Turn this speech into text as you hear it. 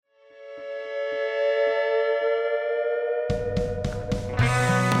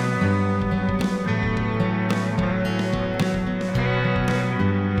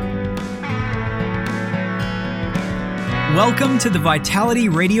Welcome to the Vitality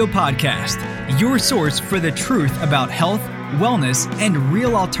Radio Podcast, your source for the truth about health, wellness, and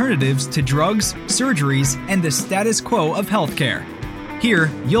real alternatives to drugs, surgeries, and the status quo of healthcare. Here,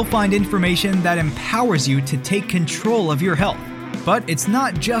 you'll find information that empowers you to take control of your health. But it's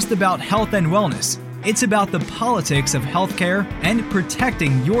not just about health and wellness. It's about the politics of healthcare and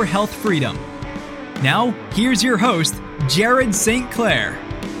protecting your health freedom. Now, here's your host, Jared St. Clair.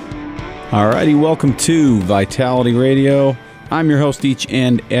 Alrighty, welcome to Vitality Radio. I'm your host each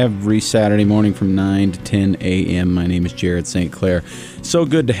and every Saturday morning from 9 to 10 a.m. My name is Jared St. Clair. So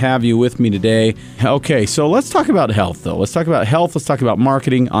good to have you with me today. Okay, so let's talk about health, though. Let's talk about health. Let's talk about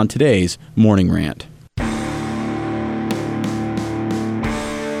marketing on today's Morning Rant.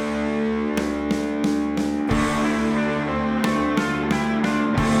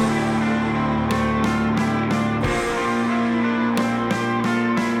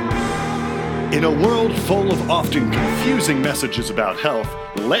 In a world full of often confusing messages about health,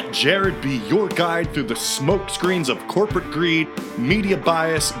 let Jared be your guide through the smoke screens of corporate greed, media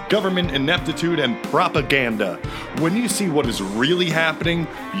bias, government ineptitude, and propaganda. When you see what is really happening,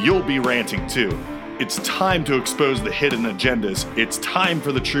 you'll be ranting too. It's time to expose the hidden agendas. It's time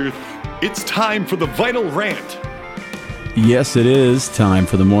for the truth. It's time for the Vital Rant. Yes, it is time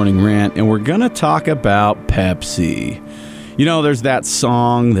for the Morning Rant, and we're going to talk about Pepsi. You know, there's that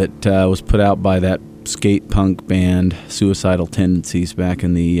song that was put out by that skate punk band, Suicidal Tendencies, back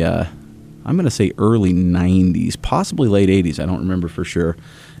in the, I'm going to say early 90s, possibly late 80s. I don't remember for sure.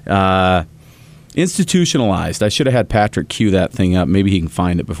 Institutionalized. I should have had Patrick cue that thing up. Maybe he can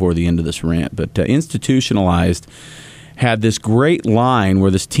find it before the end of this rant. But Institutionalized had this great line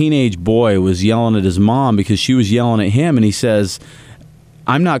where this teenage boy was yelling at his mom because she was yelling at him. And he says,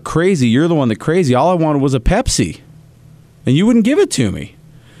 "I'm not crazy. You're the one that's crazy. All I wanted was a Pepsi. And you wouldn't give it to me."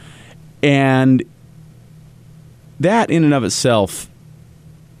 And that in and of itself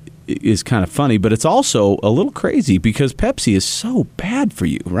is kind of funny, but it's also a little crazy because Pepsi is so bad for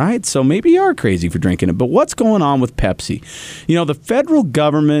you, right? So maybe you are crazy for drinking it. But what's going on with Pepsi? You know, the federal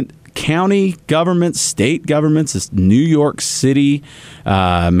government, county governments, state governments, New York City,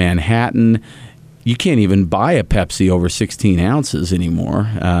 Manhattan, you can't even buy a Pepsi over 16 ounces anymore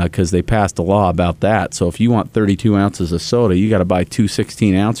because they passed a law about that. So if you want 32 ounces of soda, you got to buy two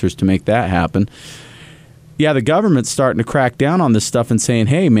 16-ouncers to make that happen. Yeah, the government's starting to crack down on this stuff and saying,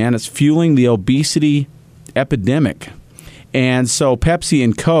 hey, man, it's fueling the obesity epidemic. And so Pepsi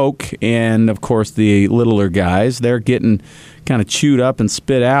and Coke and, of course, the littler guys, they're getting kind of chewed up and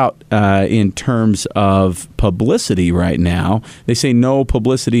spit out in terms of publicity right now. They say no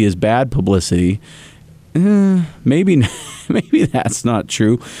publicity is bad publicity. Maybe that's not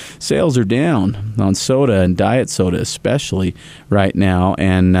true. Sales are down on soda and diet soda especially right now,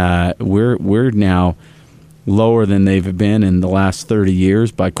 and we're now lower than they've been in the last 30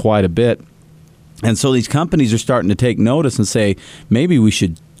 years by quite a bit. And so these companies are starting to take notice and say, maybe we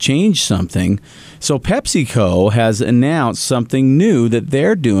should change something. So PepsiCo has announced something new that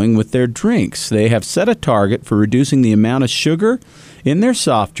they're doing with their drinks. They have set a target for reducing the amount of sugar in their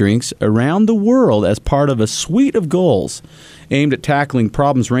soft drinks around the world as part of a suite of goals aimed at tackling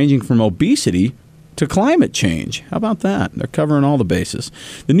problems ranging from obesity to climate change. How about that? They're covering all the bases.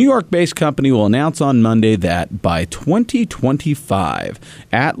 The New York-based company will announce on Monday that by 2025,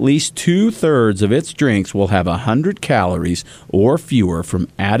 at least two-thirds of its drinks will have 100 calories or fewer from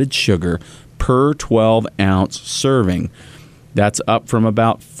added sugar per 12-ounce serving. That's up from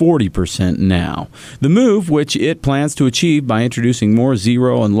about 40% now. The move, which it plans to achieve by introducing more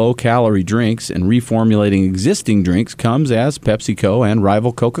zero and low-calorie drinks and reformulating existing drinks, comes as PepsiCo and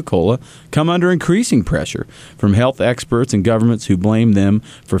rival Coca-Cola come under increasing pressure from health experts and governments who blame them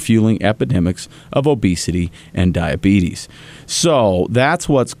for fueling epidemics of obesity and diabetes. So that's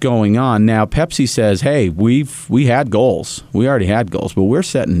what's going on. Now, Pepsi says, hey, we had goals. We already had goals, but we're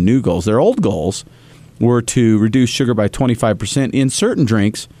setting new goals. Their old goals were to reduce sugar by 25% in certain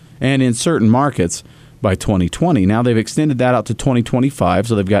drinks and in certain markets by 2020. Now they've extended that out to 2025,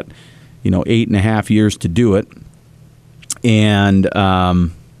 so they've got 8.5 years to do it. And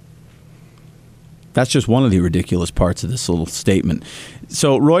that's just one of the ridiculous parts of this little statement.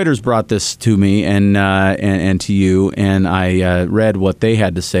 So Reuters brought this to me and to you, and I read what they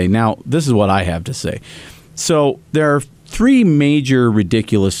had to say. Now, this is what I have to say. So there are three major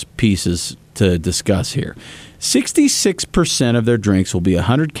ridiculous pieces to discuss here. 66% of their drinks will be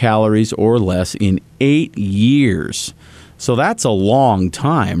 100 calories or less in 8 years. So that's a long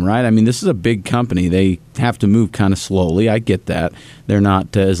time, right? I mean, this is a big company. They have to move kind of slowly. I get that. They're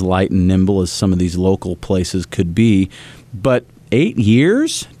not as light and nimble as some of these local places could be. But 8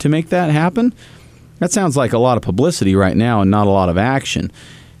 years to make that happen? That sounds like a lot of publicity right now and not a lot of action.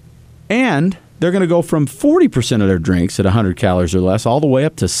 And they're going to go from 40% of their drinks at 100 calories or less all the way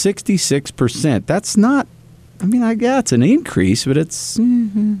up to 66%. That's not, I guess it's an increase, but it's, 8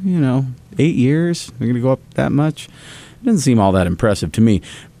 years. They're going to go up that much. It doesn't seem all that impressive to me.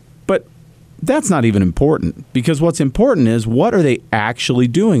 But that's not even important, because what's important is what are they actually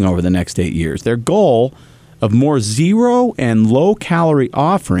doing over the next 8 years? Their goal of more zero and low-calorie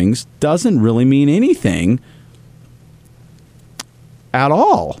offerings doesn't really mean anything at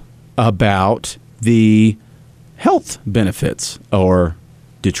all about the health benefits or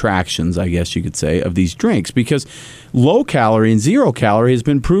detractions, I guess you could say, of these drinks, because low-calorie and zero-calorie has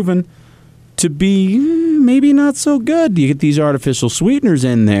been proven to be maybe not so good. You get these artificial sweeteners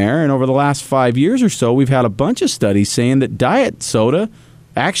in there, and over the last 5 years or so, we've had a bunch of studies saying that diet soda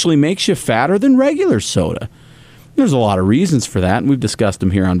actually makes you fatter than regular soda. There's a lot of reasons for that, and we've discussed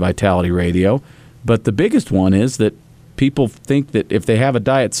them here on Vitality Radio, but the biggest one is that people think that if they have a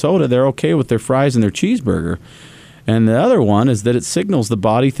diet soda, they're okay with their fries and their cheeseburger. And the other one is that it signals the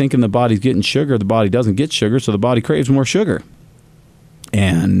body, thinking the body's getting sugar, the body doesn't get sugar, so the body craves more sugar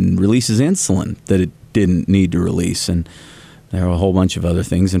and releases insulin that it didn't need to release. And there are a whole bunch of other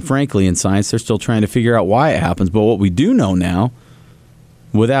things. And frankly, in science, they're still trying to figure out why it happens. But what we do know now,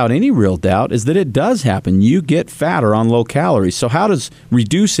 without any real doubt, is that it does happen. You get fatter on low calories. So how does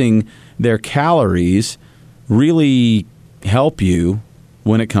reducing their calories really help you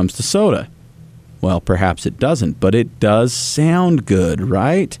when it comes to soda? Well, perhaps it doesn't, but it does sound good,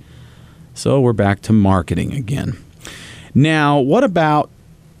 right? So we're back to marketing again. Now, what about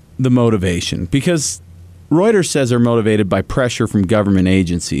the motivation? Because Reuters says they're motivated by pressure from government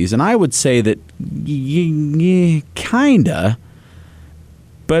agencies, and I would say that kinda,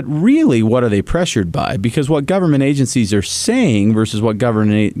 but really what are they pressured by? Because what government agencies are saying versus what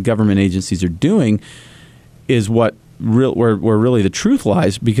government agencies are doing is where really the truth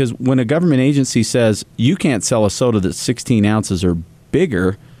lies. Because when a government agency says you can't sell a soda that's 16 ounces or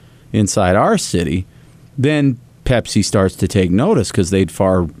bigger inside our city, then Pepsi starts to take notice, because they'd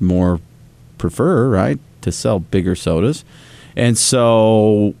far more prefer, right, to sell bigger sodas. And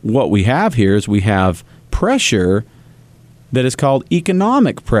so what we have here is we have pressure that is called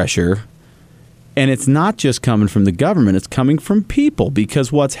economic pressure. And it's not just coming from the government, it's coming from people,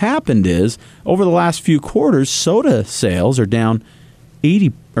 because what's happened is over the last few quarters, soda sales are down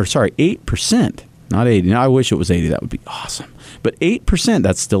 8%, not 80. Now, I wish it was 80. That would be awesome. But 8%,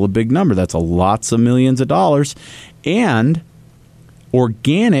 that's still a big number. That's lots of millions of dollars. And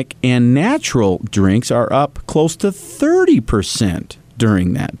organic and natural drinks are up close to 30%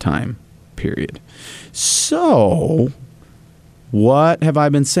 during that time period. So what have I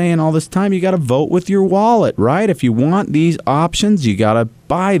been saying all this time? You got to vote with your wallet, right? If you want these options, you got to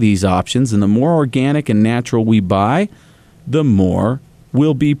buy these options. And the more organic and natural we buy, the more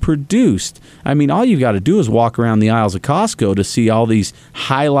will be produced. I mean, all you got to do is walk around the aisles of Costco to see all these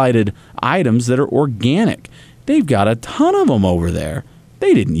highlighted items that are organic. They've got a ton of them over there.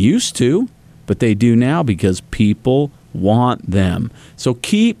 They didn't used to, but they do now because people want them. So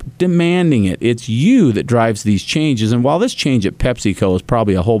keep demanding it. It's you that drives these changes. And while this change at PepsiCo is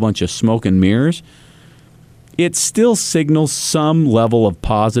probably a whole bunch of smoke and mirrors, it still signals some level of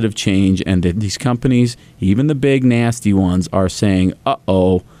positive change, and that these companies, even the big nasty ones, are saying,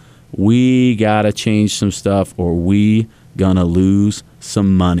 uh-oh, we got to change some stuff or we gonna lose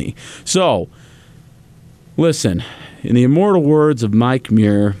some money. So, listen, in the immortal words of Mike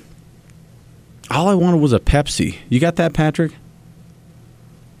Muir, all I wanted was a Pepsi. You got that, Patrick?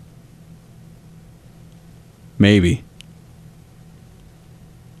 Maybe.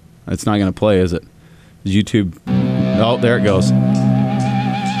 It's not going to play, is it? YouTube. Oh, there it goes.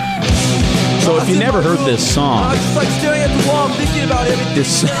 So if you never heard this song,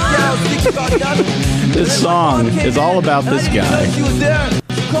 this song is all about this guy.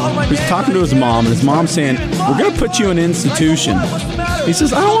 He's talking to his mom, and his mom's saying, we're going to put you in an institution. He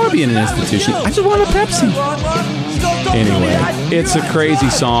says, I don't want to be in an institution. I just want a Pepsi. Anyway, it's a crazy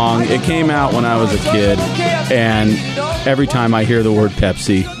song. It came out when I was a kid, and every time I hear the word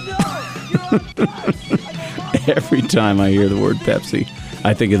Pepsi,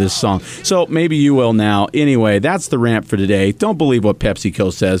 I think of this song. So maybe you will now. Anyway, that's the rant for today. Don't believe what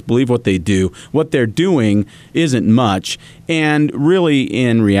PepsiCo says. Believe what they do. What they're doing isn't much. And really,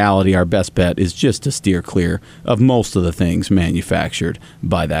 in reality, our best bet is just to steer clear of most of the things manufactured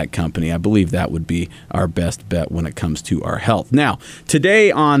by that company. I believe that would be our best bet when it comes to our health. Now, today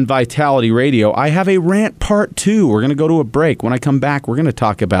on Vitality Radio, I have a rant part 2. We're going to go to a break. When I come back, we're going to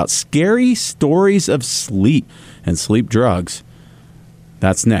talk about scary stories of sleep and sleep drugs.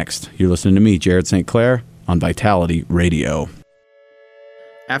 That's next. You're listening to me, Jared St. Clair, on Vitality Radio.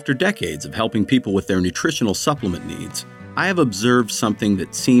 After decades of helping people with their nutritional supplement needs, I have observed something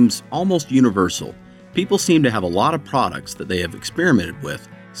that seems almost universal. People seem to have a lot of products that they have experimented with.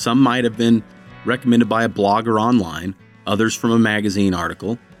 Some might have been recommended by a blogger online, others from a magazine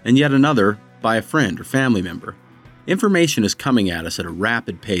article, and yet another by a friend or family member. Information is coming at us at a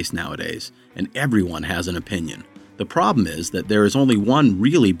rapid pace nowadays, and everyone has an opinion. The problem is that there is only one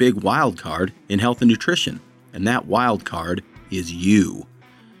really big wild card in health and nutrition, and that wild card is you.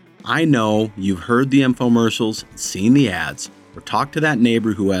 I know you've heard the infomercials, seen the ads, or talked to that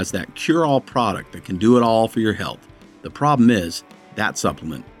neighbor who has that cure-all product that can do it all for your health. The problem is, that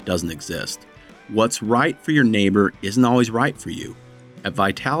supplement doesn't exist. What's right for your neighbor isn't always right for you. At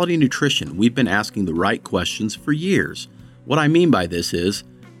Vitality Nutrition, we've been asking the right questions for years. What I mean by this is,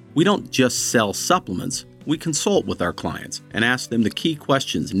 we don't just sell supplements, we consult with our clients and ask them the key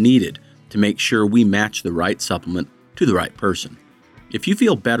questions needed to make sure we match the right supplement to the right person. If you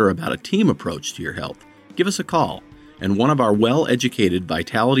feel better about a team approach to your health, give us a call, and one of our well-educated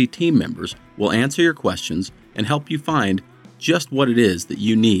Vitality team members will answer your questions and help you find just what it is that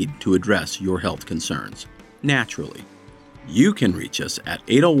you need to address your health concerns, naturally. You can reach us at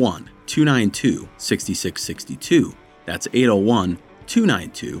 801-292-6662. That's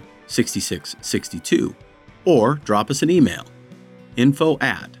 801-292-6662. Or drop us an email,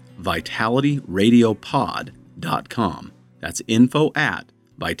 info@vitalityradiopod.com. That's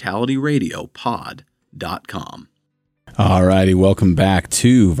info@vitalityradiopod.com. All righty, welcome back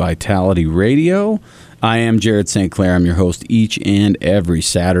to Vitality Radio. I am Jared St. Clair. I'm your host each and every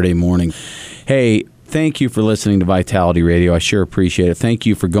Saturday morning. Hey, thank you for listening to Vitality Radio. I sure appreciate it. Thank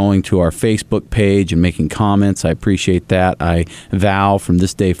you for going to our Facebook page and making comments. I appreciate that. I vow from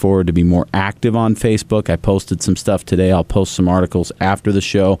this day forward to be more active on Facebook. I posted some stuff today. I'll post some articles after the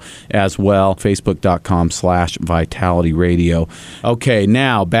show as well. Facebook.com/Vitality Radio. Okay,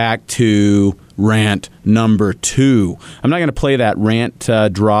 now back to rant number 2. I'm not going to play that rant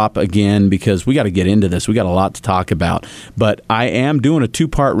drop again because we got to get into this. We got a lot to talk about. But I am doing a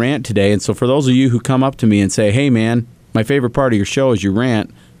 2-part rant today. And so for those of you who come up to me and say, hey, man, my favorite part of your show is your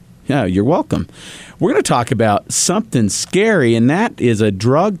rant, yeah, you're welcome. We're going to talk about something scary, and that is a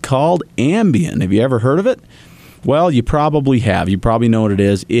drug called Ambien. Have you ever heard of it? Well, you probably have. You probably know what it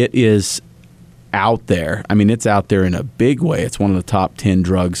is. It is out there. I mean, it's out there in a big way. It's one of the top 10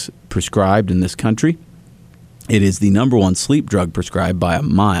 drugs prescribed in this country. It is the number 1 sleep drug prescribed by a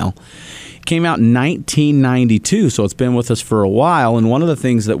mile. It came out in 1992, so it's been with us for a while. And one of the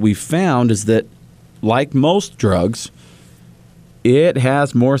things that we found is that, like most drugs, it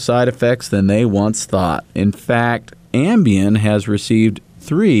has more side effects than they once thought. In fact, Ambien has received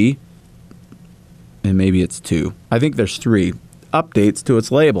 3, and maybe it's 2, I think there's 3, updates to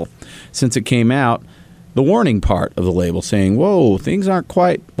its label since it came out. The warning part of the label saying, whoa, things aren't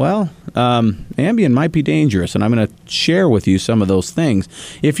quite, Ambien might be dangerous, and I'm going to share with you some of those things.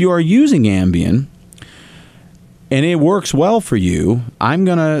 If you are using Ambien and it works well for you, I'm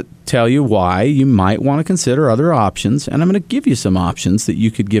going to tell you why you might want to consider other options, and I'm going to give you some options that you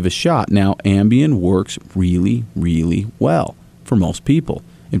could give a shot. Now, Ambien works really, really well for most people.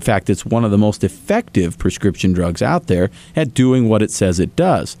 In fact, it's one of the most effective prescription drugs out there at doing what it says it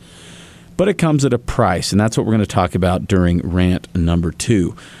does. But it comes at a price, and that's what we're going to talk about during rant number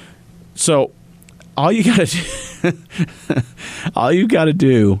 2. So all you got to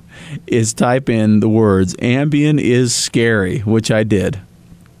do is type in the words Ambien is scary, which I did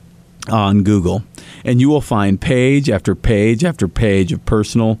on Google, and you will find page after page after page of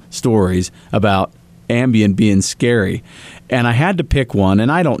personal stories about Ambien being scary. And I had to pick one,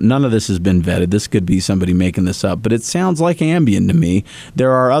 and none of this has been vetted. This could be somebody making this up, but it sounds like Ambien to me.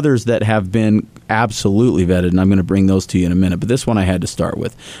 There are others that have been absolutely vetted, and I'm going to bring those to you in a minute, but this one I had to start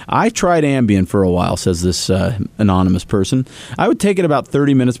with. I tried Ambien for a while, says this anonymous person. I would take it about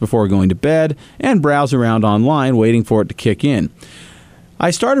 30 minutes before going to bed and browse around online waiting for it to kick in. I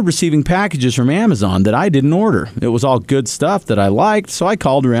started receiving packages from Amazon that I didn't order. It was all good stuff that I liked, so I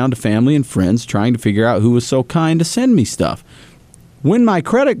called around to family and friends trying to figure out who was so kind to send me stuff. When my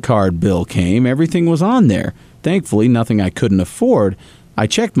credit card bill came, everything was on there. Thankfully, nothing I couldn't afford. I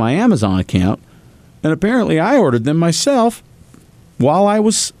checked my Amazon account, and apparently I ordered them myself while I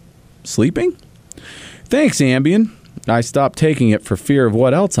was sleeping. Thanks, Ambien. I stopped taking it for fear of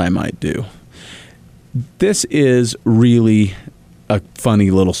what else I might do. This is really a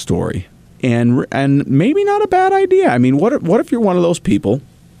funny little story, and maybe not a bad idea. I mean, what if you're one of those people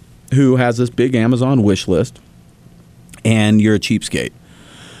who has this big Amazon wish list and you're a cheapskate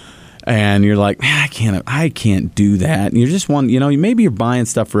And you're like, I can't do that. And you're just maybe you're buying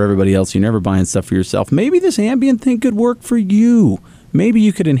stuff for everybody else. You're never buying stuff for yourself. Maybe this Ambien thing could work for you. Maybe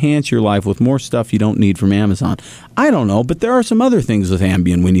you could enhance your life with more stuff you don't need from Amazon. I don't know, but there are some other things with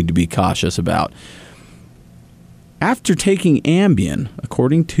Ambien we need to be cautious about. After taking Ambien,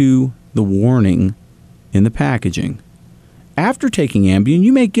 according to the warning in the packaging, after taking Ambien,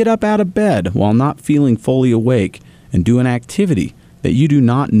 you may get up out of bed while not feeling fully awake and do an activity that you do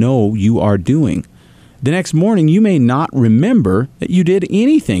not know you are doing. The next morning, you may not remember that you did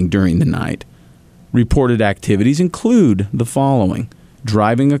anything during the night. Reported activities include the following: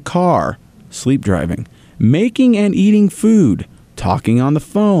 driving a car, sleep driving, making and eating food, talking on the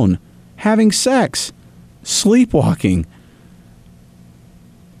phone, having sex, sleepwalking.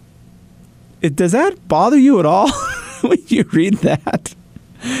 Does that bother you at all when you read that?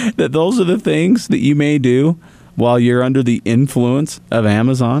 That those are the things that you may do while you're under the influence of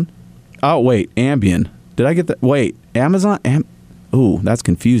Amazon? Oh, wait, Ambien. Did I get that? Wait, Amazon? Ooh, that's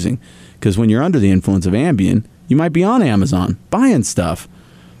confusing. Because when you're under the influence of Ambien, you might be on Amazon buying stuff,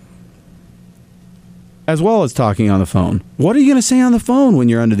 as well as talking on the phone. What are you going to say on the phone when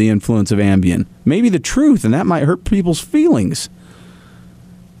you're under the influence of Ambien? Maybe the truth, and that might hurt people's feelings.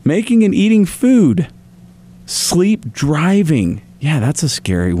 Making and eating food. Sleep driving. Yeah, that's a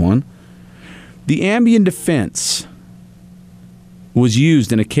scary one. The Ambien defense was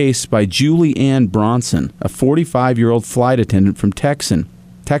used in a case by Julie Ann Bronson, a 45-year-old flight attendant from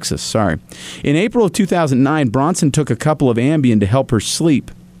Texas. In April of 2009, Bronson took a couple of Ambien to help her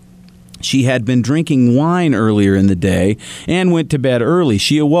sleep. She had been drinking wine earlier in the day and went to bed early.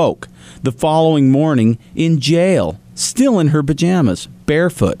 She awoke the following morning in jail, still in her pajamas,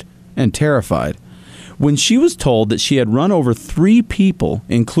 barefoot and terrified. When she was told that she had run over 3 people,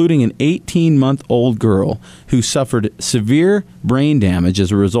 including an 18-month-old girl who suffered severe brain damage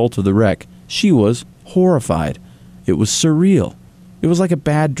as a result of the wreck, she was horrified. It was surreal. It was like a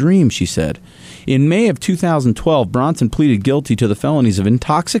bad dream, she said. In May of 2012, Bronson pleaded guilty to the felonies of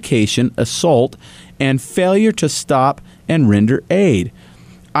intoxication, assault, and failure to stop and render aid.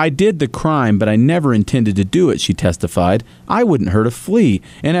 I did the crime, but I never intended to do it, she testified. I wouldn't hurt a flea,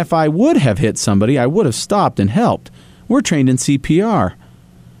 and if I would have hit somebody, I would have stopped and helped. We're trained in CPR.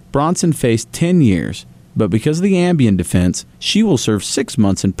 Bronson faced 10 years, but because of the Ambien defense, she will serve 6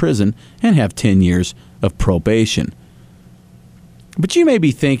 months in prison and have 10 years of probation. But you may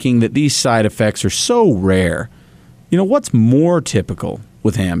be thinking that these side effects are so rare. What's more typical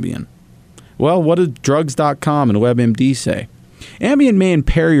with Ambien? Well, what did drugs.com and WebMD say? Ambien may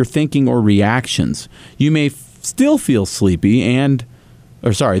impair your thinking or reactions. You may still feel sleepy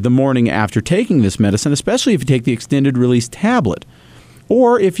the morning after taking this medicine, especially if you take the extended release tablet,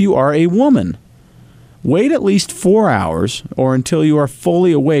 or if you are a woman. Wait at least 4 hours or until you are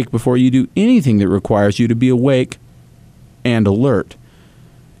fully awake before you do anything that requires you to be awake and alert.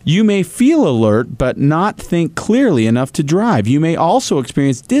 You may feel alert but not think clearly enough to drive. You may also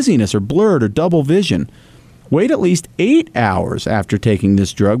experience dizziness or blurred or double vision. Wait at least 8 hours after taking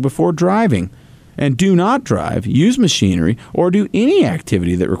this drug before driving. And do not drive, use machinery, or do any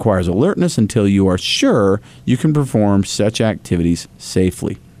activity that requires alertness until you are sure you can perform such activities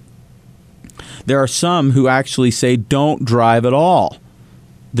safely. There are some who actually say don't drive at all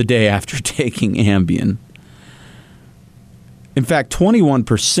the day after taking Ambien. In fact,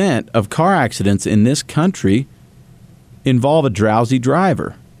 21% of car accidents in this country involve a drowsy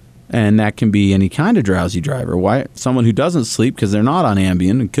driver. And that can be any kind of drowsy driver. Why? Someone who doesn't sleep because they're not on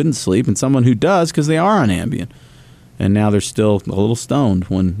Ambien and couldn't sleep, and someone who does because they are on Ambien. And now they're still a little stoned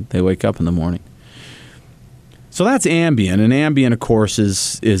when they wake up in the morning. So that's Ambien. And Ambien, of course,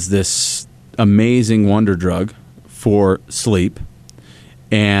 is this amazing wonder drug for sleep.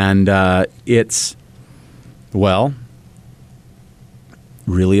 And it's,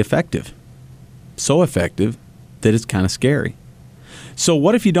 really effective. So effective that it's kind of scary. So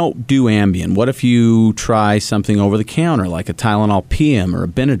what if you don't do Ambien? What if you try something over the counter like a Tylenol PM or a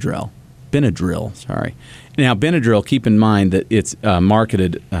Benadryl? Now, Benadryl, keep in mind that it's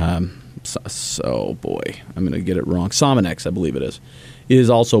marketed, I'm going to get it wrong. Sominex, I believe it is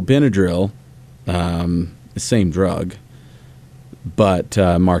also Benadryl, the same drug, but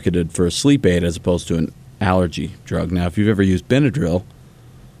marketed for a sleep aid as opposed to an allergy drug. Now, if you've ever used Benadryl,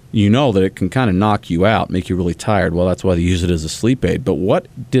 you know that it can kind of knock you out, make you really tired. Well, that's why they use it as a sleep aid. But what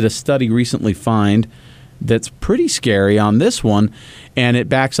did a study recently find that's pretty scary on this one, and it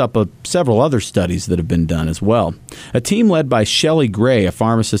backs up several other studies that have been done as well. A team led by Shelley Gray, a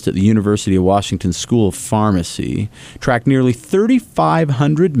pharmacist at the University of Washington School of Pharmacy, tracked nearly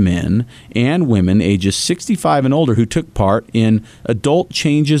 3,500 men and women ages 65 and older who took part in Adult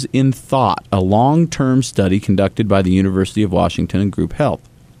Changes in Thought, a long-term study conducted by the University of Washington and Group Health.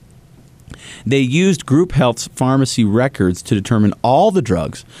 They used Group Health's pharmacy records to determine all the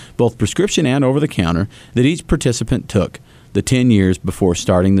drugs, both prescription and over-the-counter, that each participant took the 10 years before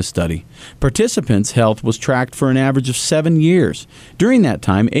starting the study. Participants' health was tracked for an average of 7 years. During that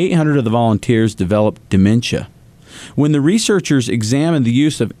time, 800 of the volunteers developed dementia. When the researchers examined the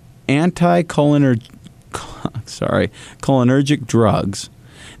use of cholinergic drugs,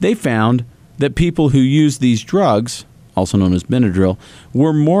 they found that people who used these drugs, also known as Benadryl,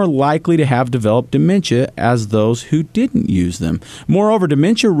 were more likely to have developed dementia as those who didn't use them. Moreover,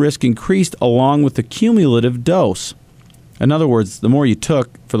 dementia risk increased along with the cumulative dose. In other words, the more you took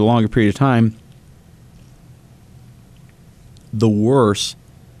for the longer period of time, the worse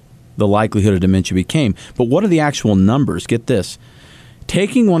the likelihood of dementia became. But what are the actual numbers? Get this.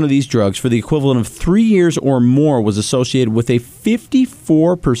 Taking one of these drugs for the equivalent of 3 years or more was associated with a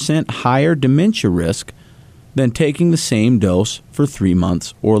 54% higher dementia risk than taking the same dose for 3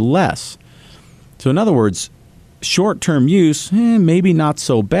 months or less. So in other words, short-term use, maybe not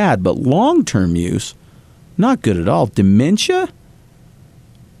so bad, but long-term use, not good at all. Dementia?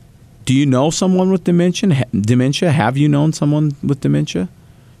 Do you know someone with dementia? Have you known someone with dementia?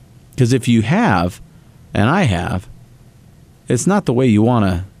 Because if you have, and I have, it's not the way you want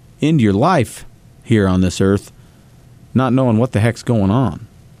to end your life here on this earth, not knowing what the heck's going on.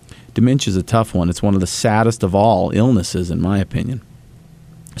 Dementia is a tough one. It's one of the saddest of all illnesses, in my opinion.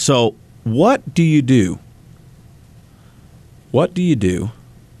 So what do you do? What do you do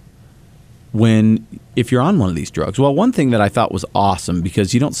if you're on one of these drugs? Well, one thing that I thought was awesome,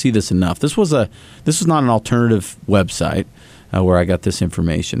 because you don't see this enough. This was not an alternative website where I got this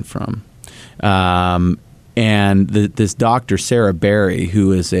information from. And this doctor, Sarah Berry,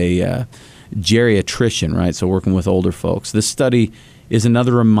 who is a geriatrician, right? So working with older folks. This study is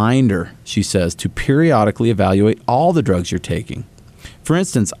another reminder, she says, to periodically evaluate all the drugs you're taking. For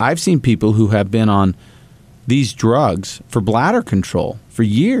instance, I've seen people who have been on these drugs for bladder control for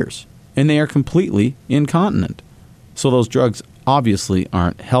years, and they are completely incontinent. So those drugs obviously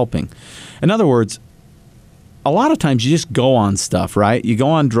aren't helping. In other words, a lot of times you just go on stuff, right? You go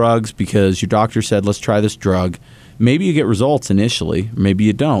on drugs because your doctor said, let's try this drug. Maybe you get results initially, maybe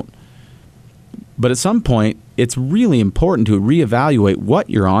you don't. But at some point, it's really important to reevaluate what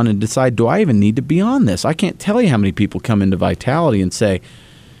you're on and decide, do I even need to be on this? I can't tell you how many people come into Vitality and say,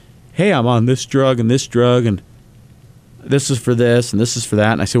 hey, I'm on this drug, and this is for this, and this is for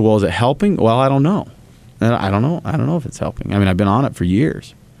that. And I say, well, is it helping? Well, I don't know. I don't know if it's helping. I mean, I've been on it for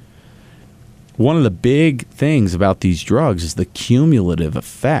years. One of the big things about these drugs is the cumulative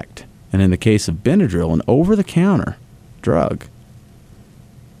effect. And in the case of Benadryl, an over-the-counter drug,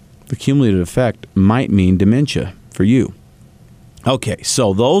 the cumulative effect might mean dementia for you. Okay,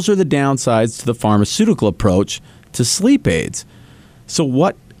 so those are the downsides to the pharmaceutical approach to sleep aids. So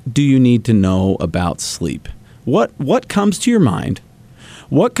what do you need to know about sleep? What comes to your mind?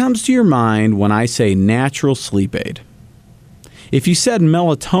 What comes to your mind when I say natural sleep aid? If you said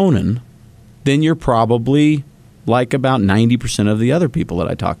melatonin, then you're probably like about 90% of the other people that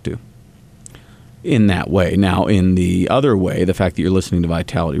I talk to in that way. Now, in the other way, the fact that you're listening to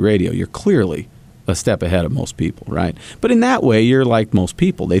Vitality Radio, you're clearly a step ahead of most people, right? But in that way, you're like most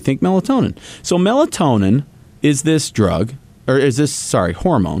people. They think melatonin. So melatonin is this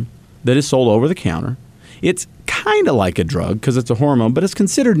hormone that is sold over the counter. It's kind of like a drug because it's a hormone, but it's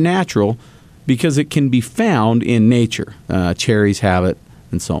considered natural because it can be found in nature. Cherries have it,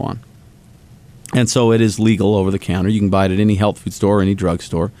 and so on. And so it is legal over the counter. You can buy it at any health food store or any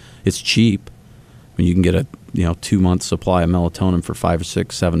drugstore. It's cheap. I mean, you can get a 2-month supply of melatonin for $5 or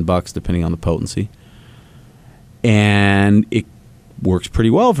 $6, $7, depending on the potency. And it works pretty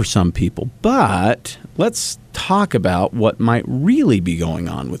well for some people. But let's talk about what might really be going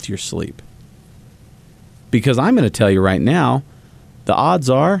on with your sleep. Because I'm going to tell you right now, the odds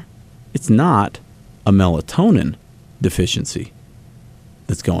are it's not a melatonin deficiency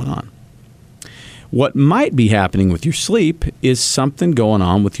that's going on. What might be happening with your sleep is something going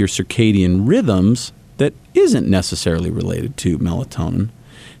on with your circadian rhythms that isn't necessarily related to melatonin,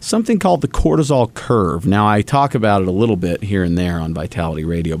 something called the cortisol curve. Now, I talk about it a little bit here and there on Vitality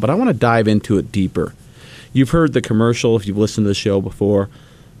Radio, but I want to dive into it deeper. You've heard the commercial, if you've listened to the show before,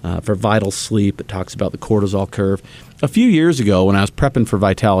 for Vital Sleep. It talks about the cortisol curve. A few years ago, when I was prepping for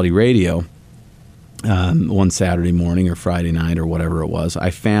Vitality Radio, one Saturday morning or Friday night or whatever it was,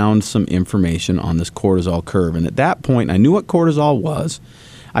 I found some information on this cortisol curve. And at that point, I knew what cortisol was.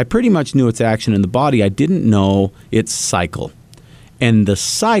 I pretty much knew its action in the body. I didn't know its cycle. And the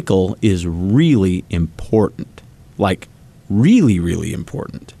cycle is really important, like really, really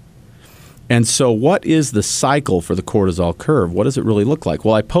important. And so what is the cycle for the cortisol curve? What does it really look like?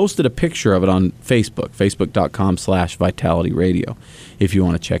 Well, I posted a picture of it on Facebook, facebook.com/vitalityradio, if you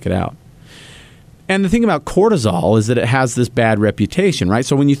want to check it out. And the thing about cortisol is that it has this bad reputation, right?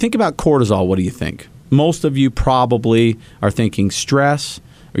 So when you think about cortisol, what do you think? Most of you probably are thinking stress,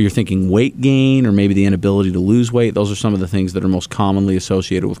 or you're thinking weight gain, or maybe the inability to lose weight. Those are some of the things that are most commonly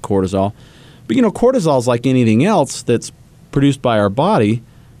associated with cortisol. But, cortisol is like anything else that's produced by our body.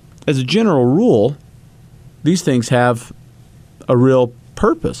 As a general rule, these things have a real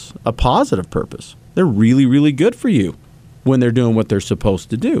purpose, a positive purpose. They're really, really good for you when they're doing what they're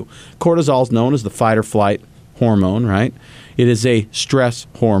supposed to do. Cortisol is known as the fight or flight hormone, right? It is a stress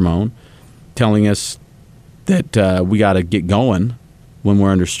hormone telling us that we got to get going when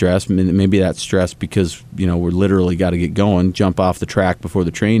we're under stress. Maybe that's stress because, we're literally got to get going, jump off the track before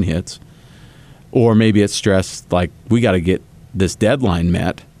the train hits. Or maybe it's stress like we got to get this deadline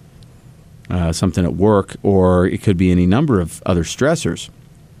met. Something at work, or it could be any number of other stressors.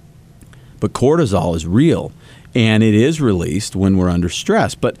 But cortisol is real, and it is released when we're under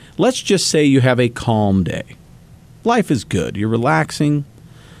stress. But let's just say you have a calm day. Life is good. You're relaxing.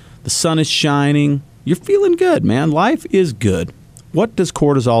 The sun is shining. You're feeling good, man. Life is good. What does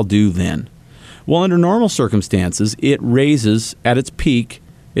cortisol do then? Well, under normal circumstances, it raises at its peak.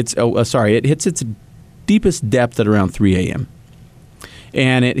 It hits its deepest depth at around 3 a.m.,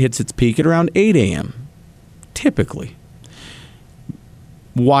 and it hits its peak at around 8 a.m., typically.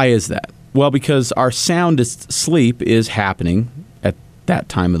 Why is that? Well, because our soundest sleep is happening at that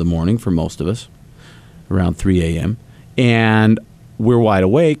time of the morning for most of us, around 3 a.m., and we're wide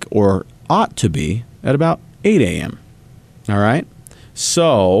awake, or ought to be, at about 8 a.m., all right?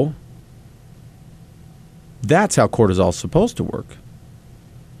 So that's how cortisol is supposed to work.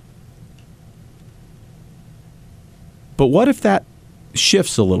 But what if that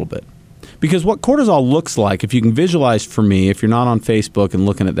shifts a little bit? Because what cortisol looks like, if you can visualize for me, if you're not on Facebook and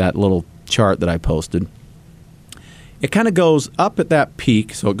looking at that little chart that I posted, it kind of goes up at that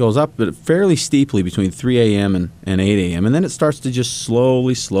peak. So it goes up fairly steeply between 3 a.m. and 8 a.m. And then it starts to just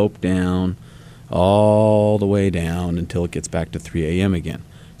slowly slope down all the way down until it gets back to 3 a.m. again.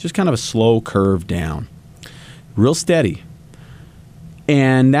 Just kind of a slow curve down. Real steady.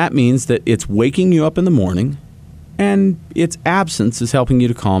 And that means that it's waking you up in the morning, and its absence is helping you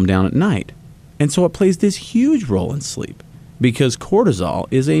to calm down at night. And so it plays this huge role in sleep because cortisol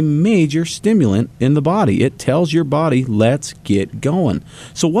is a major stimulant in the body. It tells your body, let's get going.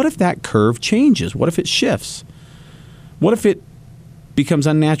 So what if that curve changes? What if it shifts? What if it becomes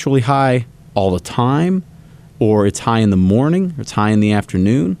unnaturally high all the time, or it's high in the morning, or it's high in the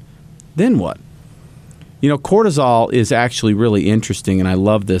afternoon? Then what? Cortisol is actually really interesting, and I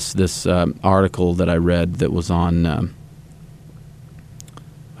love this article that I read that was on.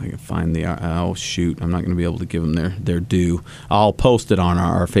 I can find the. Oh shoot! I'm not going to be able to give them their due. I'll post it on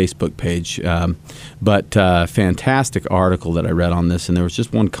our Facebook page. But fantastic article that I read on this, and there was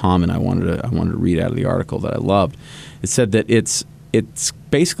just one comment I wanted to read out of the article that I loved. It said that it's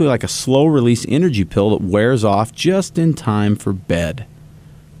basically like a slow release energy pill that wears off just in time for bed.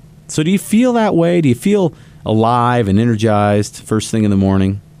 So do you feel that way? Do you feel alive and energized first thing in the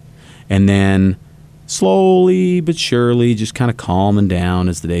morning? And then slowly but surely just kind of calming down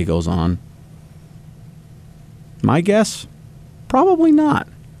as the day goes on? My guess? Probably not,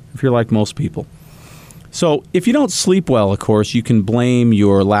 if you're like most people. So if you don't sleep well, of course, you can blame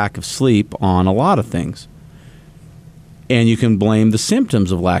your lack of sleep on a lot of things. And you can blame the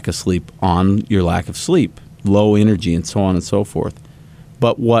symptoms of lack of sleep on your lack of sleep, low energy, and so on and so forth.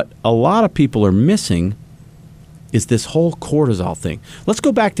 But what a lot of people are missing is this whole cortisol thing. Let's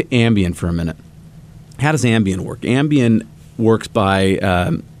go back to Ambien for a minute. How does Ambien work? Ambien works by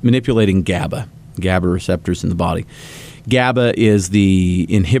manipulating GABA receptors in the body. GABA is the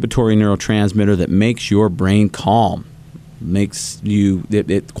inhibitory neurotransmitter that makes your brain calm.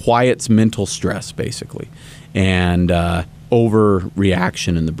 It quiets mental stress, basically, and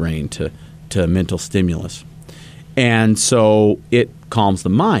overreaction in the brain to mental stimulus. And so it calms the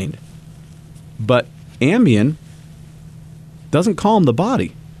mind. But Ambien doesn't calm the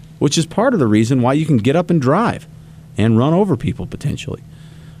body, which is part of the reason why you can get up and drive and run over people potentially,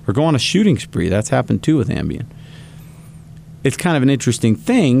 or go on a shooting spree. That's happened too with Ambien. It's kind of an interesting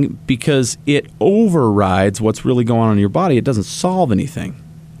thing because it overrides what's really going on in your body. It doesn't solve anything.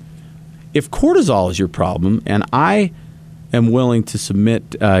 If cortisol is your problem, and I am willing to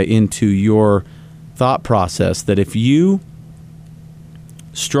submit into your thought process that if you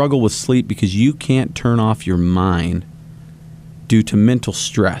struggle with sleep because you can't turn off your mind due to mental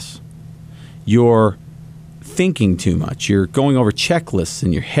stress, you're thinking too much, you're going over checklists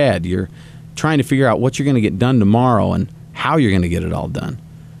in your head, you're trying to figure out what you're going to get done tomorrow and how you're going to get it all done,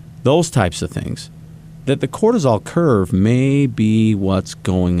 those types of things, that the cortisol curve may be what's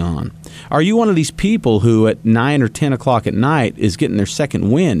going on. Are you one of these people who at 9 or 10 o'clock at night is getting their second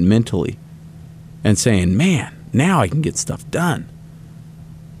wind mentally and saying, man, now I can get stuff done?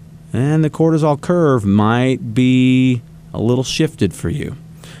 And the cortisol curve might be a little shifted for you.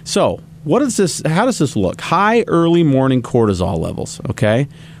 So, what is this? How does this look? High early morning cortisol levels, okay?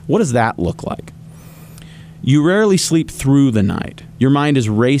 What does that look like? You rarely sleep through the night. Your mind is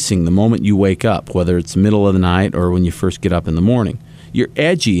racing the moment you wake up, whether it's middle of the night or when you first get up in the morning. You're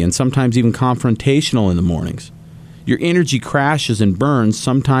edgy and sometimes even confrontational in the mornings. Your energy crashes and burns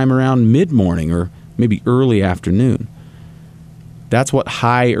sometime around mid-morning or maybe early afternoon. That's what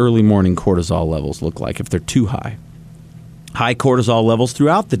high early morning cortisol levels look like if they're too high. High cortisol levels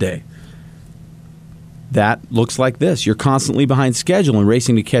throughout the day. That looks like this. You're constantly behind schedule and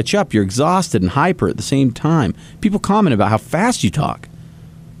racing to catch up. You're exhausted and hyper at the same time. People comment about how fast you talk.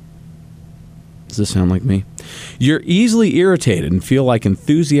 Does this sound like me? You're easily irritated and feel little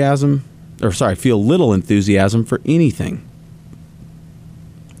enthusiasm for anything.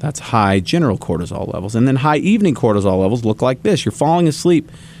 That's high general cortisol levels. And then high evening cortisol levels look like this. You're falling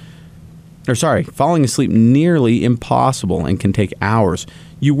asleep nearly impossible and can take hours.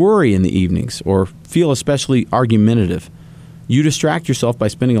 You worry in the evenings or feel especially argumentative. You distract yourself by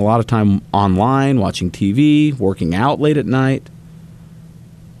spending a lot of time online, watching TV, working out late at night,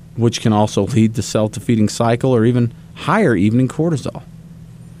 which can also lead to self-defeating cycle or even higher evening cortisol.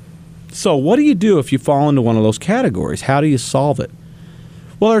 So what do you do if you fall into one of those categories? How do you solve it?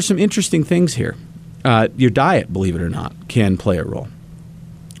 Well, there are some interesting things here. Your diet, believe it or not, can play a role.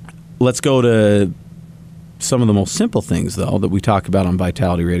 Let's go to some of the most simple things, though, that we talked about on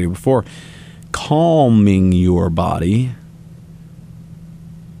Vitality Radio before. Calming your body,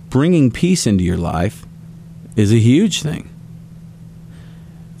 bringing peace into your life is a huge thing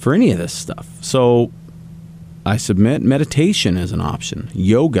for any of this stuff. So I submit meditation as an option,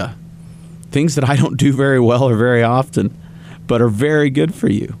 yoga, things that I don't do very well or very often, but are very good for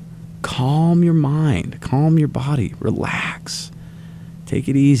you. Calm your mind, calm your body, relax. Take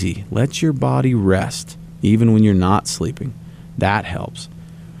it easy. Let your body rest, even when you're not sleeping. That helps.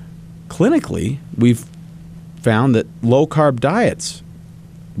 Clinically, we've found that low-carb diets,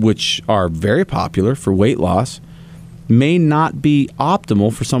 which are very popular for weight loss, may not be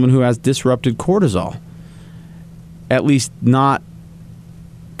optimal for someone who has disrupted cortisol. At least not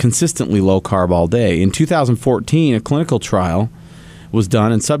consistently low-carb all day. In 2014, a clinical trial was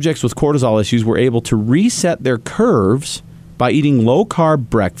done, and subjects with cortisol issues were able to reset their curves by eating low-carb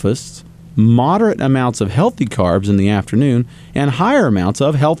breakfasts, moderate amounts of healthy carbs in the afternoon, and higher amounts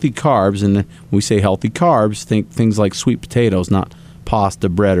of healthy carbs. And when we say healthy carbs, think things like sweet potatoes, not pasta,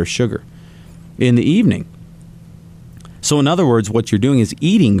 bread, or sugar, in the evening. So in other words, what you're doing is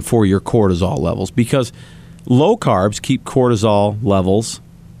eating for your cortisol levels, because low carbs keep cortisol levels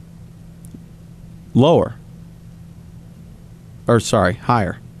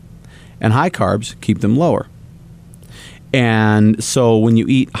higher. And high carbs keep them lower. And so when you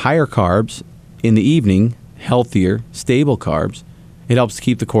eat higher carbs in the evening, healthier, stable carbs, it helps to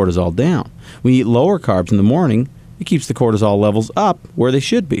keep the cortisol down. When you eat lower carbs in the morning, it keeps the cortisol levels up where they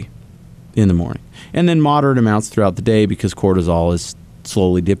should be in the morning. And then moderate amounts throughout the day, because cortisol is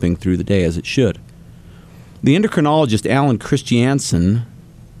slowly dipping through the day as it should. The endocrinologist Alan Christiansen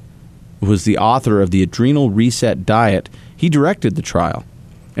was the author of the Adrenal Reset Diet. He directed the trial.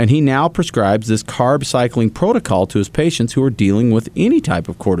 And he now prescribes this carb cycling protocol to his patients who are dealing with any type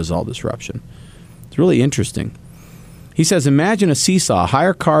of cortisol disruption. It's really interesting. He says, imagine a seesaw.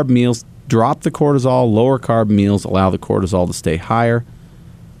 Higher carb meals drop the cortisol. Lower carb meals allow the cortisol to stay higher.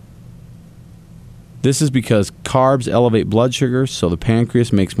 This is because carbs elevate blood sugar, so the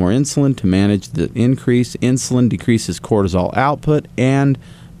pancreas makes more insulin to manage the increase. Insulin decreases cortisol output, and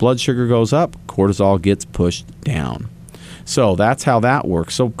blood sugar goes up. Cortisol gets pushed down. So that's how that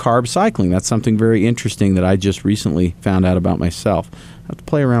works. So carb cycling, that's something very interesting that I just recently found out about myself. I have to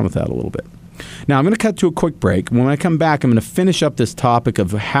play around with that a little bit. Now, I'm going to cut to a quick break. When I come back, I'm going to finish up this topic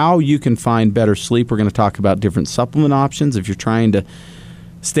of how you can find better sleep. We're going to talk about different supplement options if you're trying to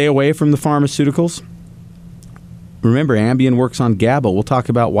stay away from the pharmaceuticals. Remember, Ambien works on GABA. We'll talk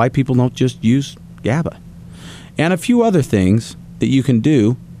about why people don't just use GABA. And a few other things that you can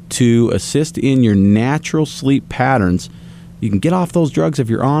do to assist in your natural sleep patterns. You can get off those drugs if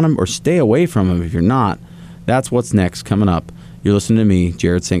you're on them or stay away from them if you're not. That's what's next coming up. You're listening to me,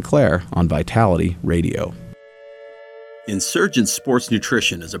 Jared St. Clair, on Vitality Radio. Insurgence Sports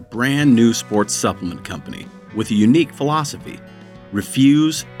Nutrition is a brand new sports supplement company with a unique philosophy: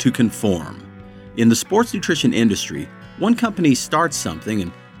 refuse to conform. In the sports nutrition industry, one company starts something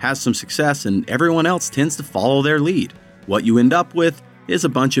and has some success, and everyone else tends to follow their lead. What you end up with is a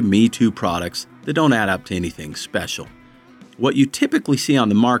bunch of Me Too products that don't add up to anything special. What you typically see on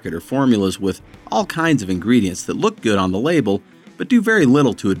the market are formulas with all kinds of ingredients that look good on the label, but do very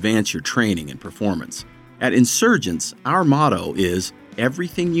little to advance your training and performance. At Insurgence, our motto is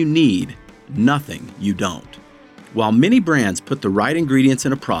everything you need, nothing you don't. While many brands put the right ingredients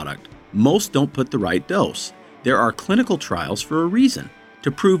in a product, most don't put the right dose. There are clinical trials for a reason,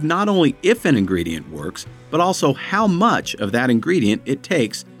 to prove not only if an ingredient works, but also how much of that ingredient it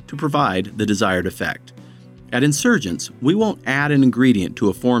takes to provide the desired effect. At Insurgence, we won't add an ingredient to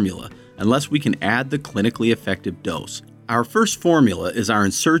a formula unless we can add the clinically effective dose. Our first formula is our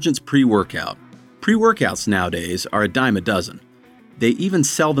Insurgence pre-workout. Pre-workouts nowadays are a dime a dozen. They even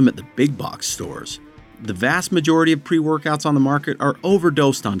sell them at the big box stores. The vast majority of pre-workouts on the market are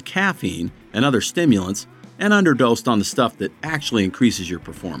overdosed on caffeine and other stimulants and underdosed on the stuff that actually increases your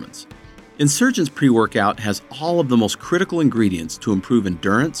performance. Insurgence pre-workout has all of the most critical ingredients to improve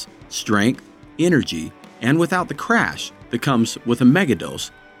endurance, strength, energy, and without the crash that comes with a megadose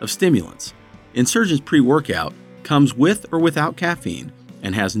of stimulants. Insurgence pre-workout comes with or without caffeine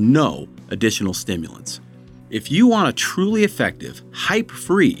and has no additional stimulants. If you want a truly effective,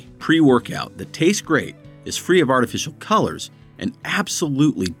 hype-free pre-workout that tastes great, is free of artificial colors, and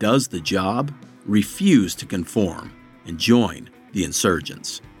absolutely does the job, refuse to conform and join the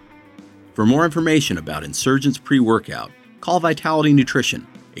Insurgents. For more information about Insurgents pre-workout, call Vitality Nutrition,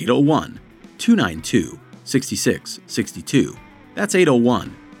 801-292-6662. That's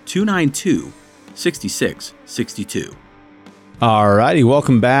 801-292-6662. All righty,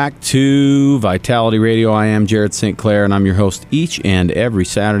 welcome back to Vitality Radio. I am Jared St. Clair, and I'm your host each and every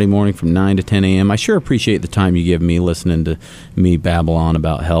Saturday morning from 9 to 10 a.m. I sure appreciate the time you give me listening to me babble on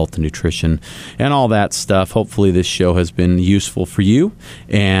about health and nutrition and all that stuff. Hopefully this show has been useful for you,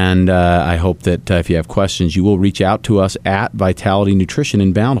 and I hope that if you have questions, you will reach out to us at Vitality Nutrition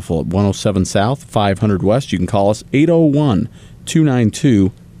in Bountiful at 107 South, 500 West. You can call us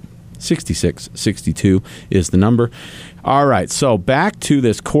 801-292-6662 is the number. All right, so back to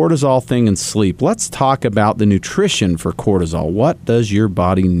this cortisol thing and sleep. Let's talk about the nutrition for cortisol. What does your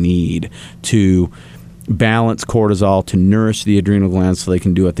body need to balance cortisol, to nourish the adrenal glands so they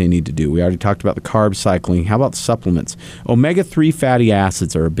can do what they need to do? We already talked about the carb cycling. How about supplements? Omega-3 fatty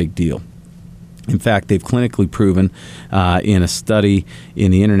acids are a big deal. In fact, they've clinically proven in a study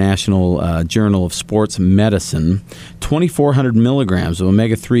in the International Journal of Sports Medicine, 2,400 milligrams of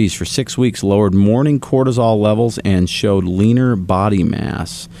omega-3s for 6 weeks lowered morning cortisol levels and showed leaner body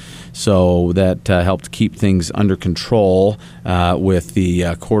mass. So that helped keep things under control with the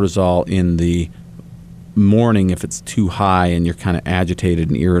cortisol in the morning if it's too high and you're kind of agitated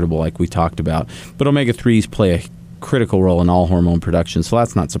and irritable like we talked about. But omega-3s play a critical role in all hormone production, so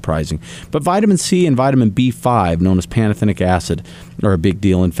that's not surprising. But vitamin C and vitamin B5, known as pantothenic acid, are a big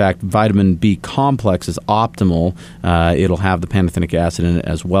deal. In fact, vitamin B complex is optimal. It'll have the pantothenic acid in it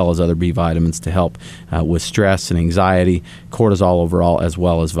as well as other B vitamins to help with stress and anxiety, cortisol overall, as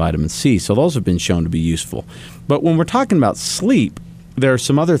well as vitamin C. So those have been shown to be useful. But when we're talking about sleep, there are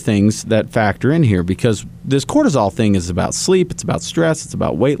some other things that factor in here, because this cortisol thing is about sleep, it's about stress, it's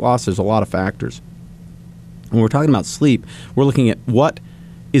about weight loss. There's a lot of factors. When we're talking about sleep, we're looking at what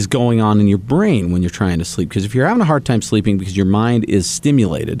is going on in your brain when you're trying to sleep. Because if you're having a hard time sleeping because your mind is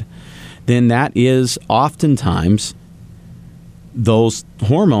stimulated, then that is oftentimes those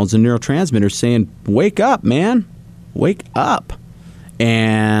hormones and neurotransmitters saying, wake up, man, wake up.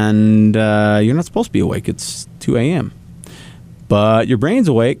 And you're not supposed to be awake. It's 2 a.m. But your brain's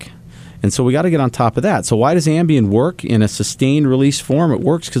awake. And so we got to get on top of that. So why does Ambien work in a sustained release form? It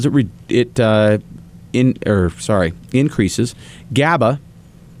works because increases GABA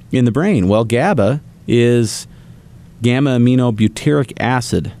in the brain. Well, GABA is gamma-aminobutyric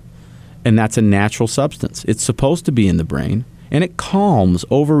acid, and that's a natural substance. It's supposed to be in the brain, and it calms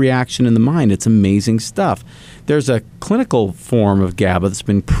overreaction in the mind. It's amazing stuff. There's a clinical form of GABA that's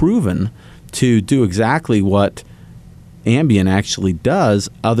been proven to do exactly what Ambien actually does,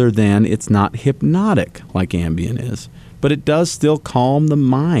 other than it's not hypnotic like Ambien is. But it does still calm the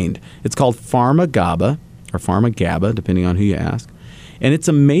mind. It's called Pharma-GABA, depending on who you ask. And it's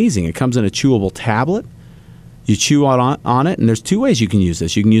amazing. It comes in a chewable tablet. You chew on it, and there's two ways you can use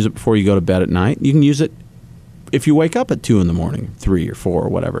this. You can use it before you go to bed at night. You can use it if you wake up at 2 in the morning, 3 or 4 or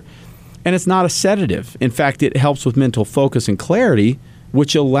whatever. And it's not a sedative. In fact, it helps with mental focus and clarity,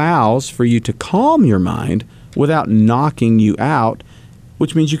 which allows for you to calm your mind without knocking you out,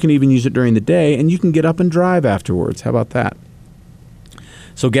 which means you can even use it during the day, and you can get up and drive afterwards. How about that?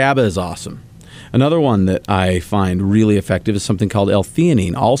 So GABA is awesome. Another one that I find really effective is something called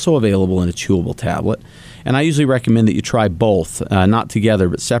L-theanine, also available in a chewable tablet. And I usually recommend that you try both, not together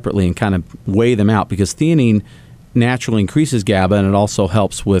but separately, and kind of weigh them out, because theanine naturally increases GABA, and it also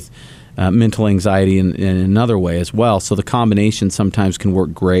helps with mental anxiety in another way as well. So the combination sometimes can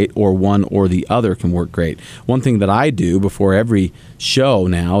work great, or one or the other can work great. One thing that I do before every show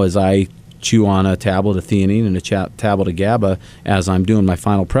now is I chew on a tablet of theanine and a tablet of GABA as I'm doing my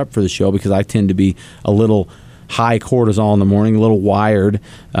final prep for the show, because I tend to be a little high cortisol in the morning, a little wired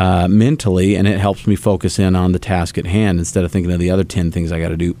mentally, and it helps me focus in on the task at hand instead of thinking of the other 10 things I got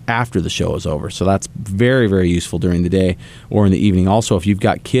to do after the show is over. So that's very, very useful during the day or in the evening. Also, if you've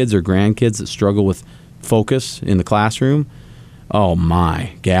got kids or grandkids that struggle with focus in the classroom, oh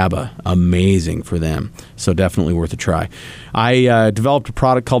my, GABA, amazing for them. So definitely worth a try. I developed a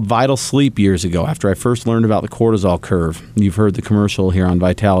product called Vital Sleep years ago after I first learned about the cortisol curve. You've heard the commercial here on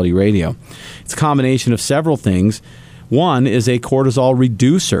Vitality Radio. It's a combination of several things. One is a cortisol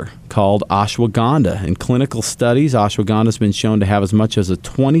reducer called ashwagandha. In clinical studies, ashwagandha has been shown to have as much as a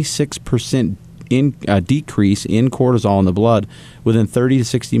 26% decrease in cortisol in the blood within 30 to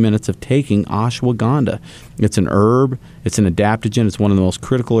 60 minutes of taking ashwagandha. It's an herb. It's an adaptogen. It's one of the most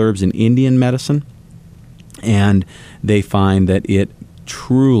critical herbs in Indian medicine. And they find that it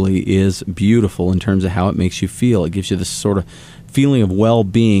truly is beautiful in terms of how it makes you feel. It gives you this sort of feeling of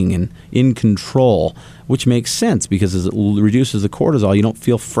well-being and in control, which makes sense because as it reduces the cortisol, you don't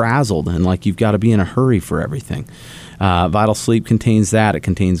feel frazzled and like you've got to be in a hurry for everything. Vital Sleep contains that. It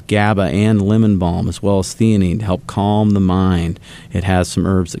contains GABA and lemon balm as well as theanine to help calm the mind. It has some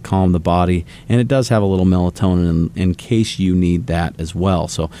herbs that calm the body, and it does have a little melatonin in case you need that as well.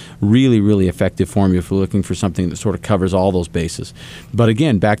 So really, really effective formula if you're looking for something that sort of covers all those bases. But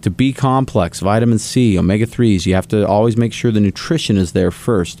again, back to B-complex, vitamin C, omega-3s. You have to always make sure the nutrition is there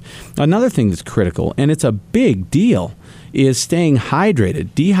first. Another thing that's critical, and it's a big deal, is staying hydrated.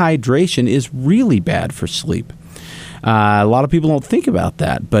 Dehydration is really bad for sleep. A lot of people don't think about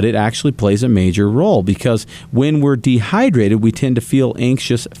that, but it actually plays a major role because when we're dehydrated, we tend to feel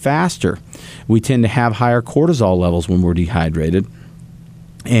anxious faster. We tend to have higher cortisol levels when we're dehydrated,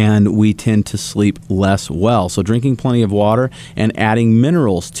 and we tend to sleep less well. So drinking plenty of water and adding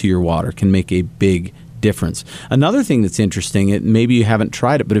minerals to your water can make a big difference. Another thing that's interesting, maybe you haven't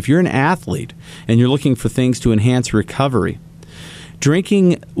tried it, but if you're an athlete and you're looking for things to enhance recovery,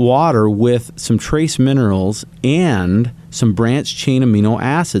 drinking water with some trace minerals and some branched-chain amino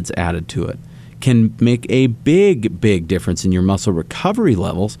acids added to it can make a big, big difference in your muscle recovery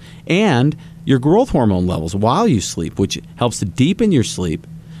levels and your growth hormone levels while you sleep, which helps to deepen your sleep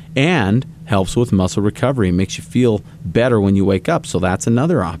and helps with muscle recovery and makes you feel better when you wake up. So that's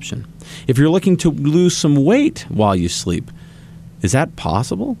another option. If you're looking to lose some weight while you sleep, is that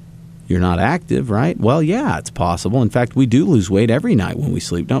possible? You're not active, right? Well, yeah, it's possible. In fact, we do lose weight every night when we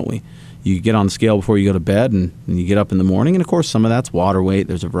sleep, don't we? You get on the scale before you go to bed and you get up in the morning, and of course some of that's water weight.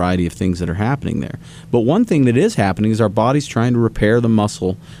 There's a variety of things that are happening there. But one thing that is happening is our body's trying to repair the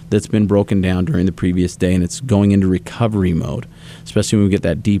muscle that's been broken down during the previous day, and it's going into recovery mode, especially when we get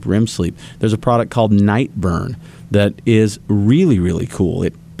that deep REM sleep. There's a product called Nightburn that is really, really cool.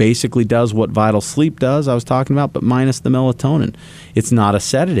 It basically does what Vital Sleep does, I was talking about, but minus the melatonin. It's not a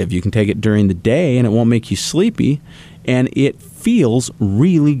sedative. You can take it during the day and it won't make you sleepy, and it feels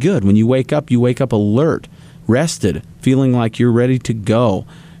really good. When you wake up alert, rested, feeling like you're ready to go,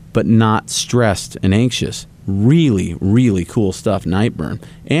 but not stressed and anxious. Really, really cool stuff, Nightburn.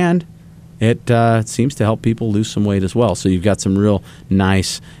 And it seems to help people lose some weight as well. So you've got some real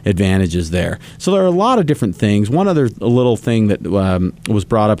nice advantages there. So there are a lot of different things. One other little thing that was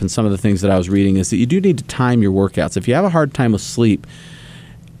brought up in some of the things that I was reading is that you do need to time your workouts. If you have a hard time with sleep,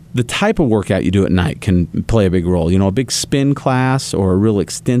 the type of workout you do at night can play a big role. You know, a big spin class or a real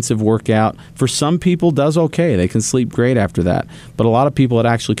extensive workout, for some people does okay. They can sleep great after that. But a lot of people, it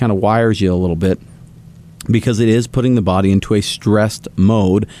actually kind of wires you a little bit, because it is putting the body into a stressed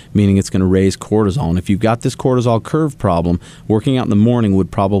mode, meaning it's going to raise cortisol. And if you've got this cortisol curve problem, working out in the morning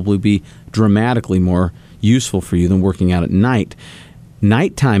would probably be dramatically more useful for you than working out at night.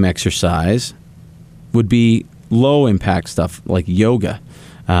 Nighttime exercise would be low-impact stuff like yoga.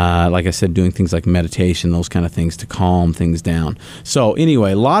 Like I said, doing things like meditation, those kind of things to calm things down. So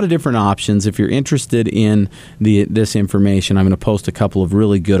anyway, a lot of different options. If you're interested in this information, I'm going to post a couple of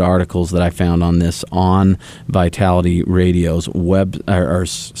really good articles that I found on this on Vitality Radio's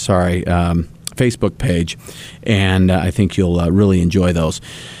Facebook page, and I think you'll really enjoy those.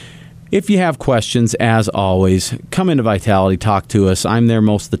 If you have questions, as always, come into Vitality, talk to us. I'm there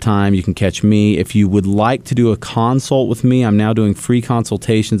most of the time. You can catch me. If you would like to do a consult with me, I'm now doing free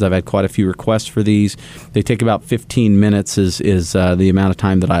consultations. I've had quite a few requests for these. They take about 15 minutes is the amount of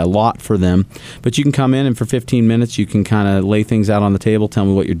time that I allot for them. But you can come in, and for 15 minutes, you can kind of lay things out on the table, tell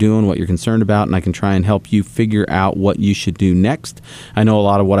me what you're doing, what you're concerned about, and I can try and help you figure out what you should do next. I know a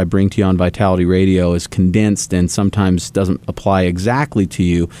lot of what I bring to you on Vitality Radio is condensed and sometimes doesn't apply exactly to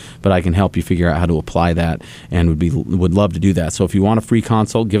you, but I can help you figure out how to apply that, and would love to do that. So if you want a free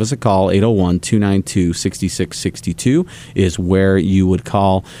consult, give us a call. 801-292-6662 is where you would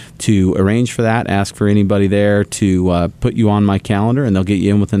call to arrange for that. Ask for anybody there to put you on my calendar, and they'll get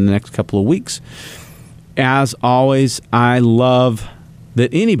you in within the next couple of weeks. As always, I love that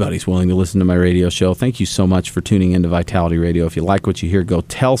anybody's willing to listen to my radio show. Thank you so much for tuning into Vitality Radio. If you like what you hear, go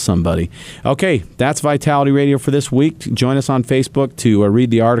tell somebody. Okay, that's Vitality Radio for this week. Join us on Facebook to read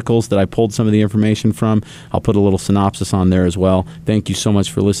the articles that I pulled some of the information from. I'll put a little synopsis on there as well. Thank you so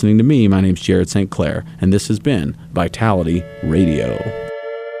much for listening to me. My name's Jared St. Clair, and this has been Vitality Radio.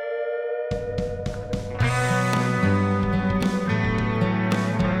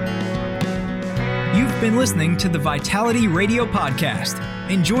 Been listening to the Vitality Radio Podcast.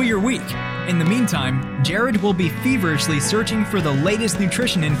 Enjoy your week. In the meantime, Jared will be feverishly searching for the latest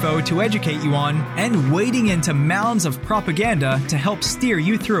nutrition info to educate you on and wading into mounds of propaganda to help steer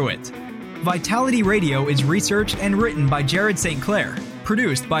you through it. Vitality Radio is researched and written by Jared St. Clair,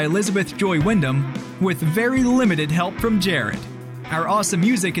 produced by Elizabeth Joy Wyndham, with very limited help from Jared. Our awesome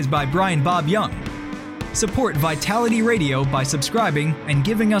music is by Brian Bob Young. Support Vitality Radio by subscribing and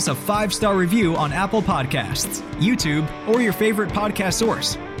giving us a 5-star review on Apple Podcasts, YouTube, or your favorite podcast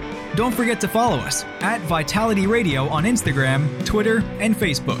source. Don't forget to follow us at Vitality Radio on Instagram, Twitter, and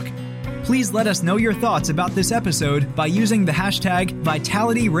Facebook. Please let us know your thoughts about this episode by using the hashtag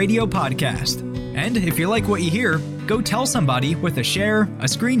Vitality Radio Podcast. And if you like what you hear, go tell somebody with a share, a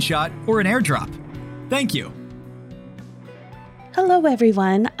screenshot, or an airdrop. Thank you. Hello,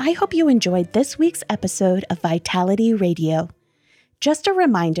 everyone. I hope you enjoyed this week's episode of Vitality Radio. Just a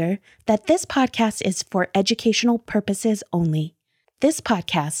reminder that this podcast is for educational purposes only. This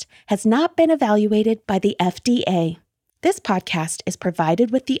podcast has not been evaluated by the FDA. This podcast is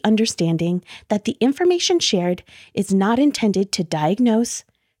provided with the understanding that the information shared is not intended to diagnose,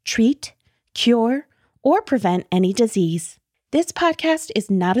 treat, cure, or prevent any disease. This podcast is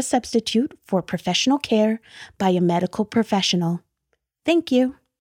not a substitute for professional care by a medical professional. Thank you.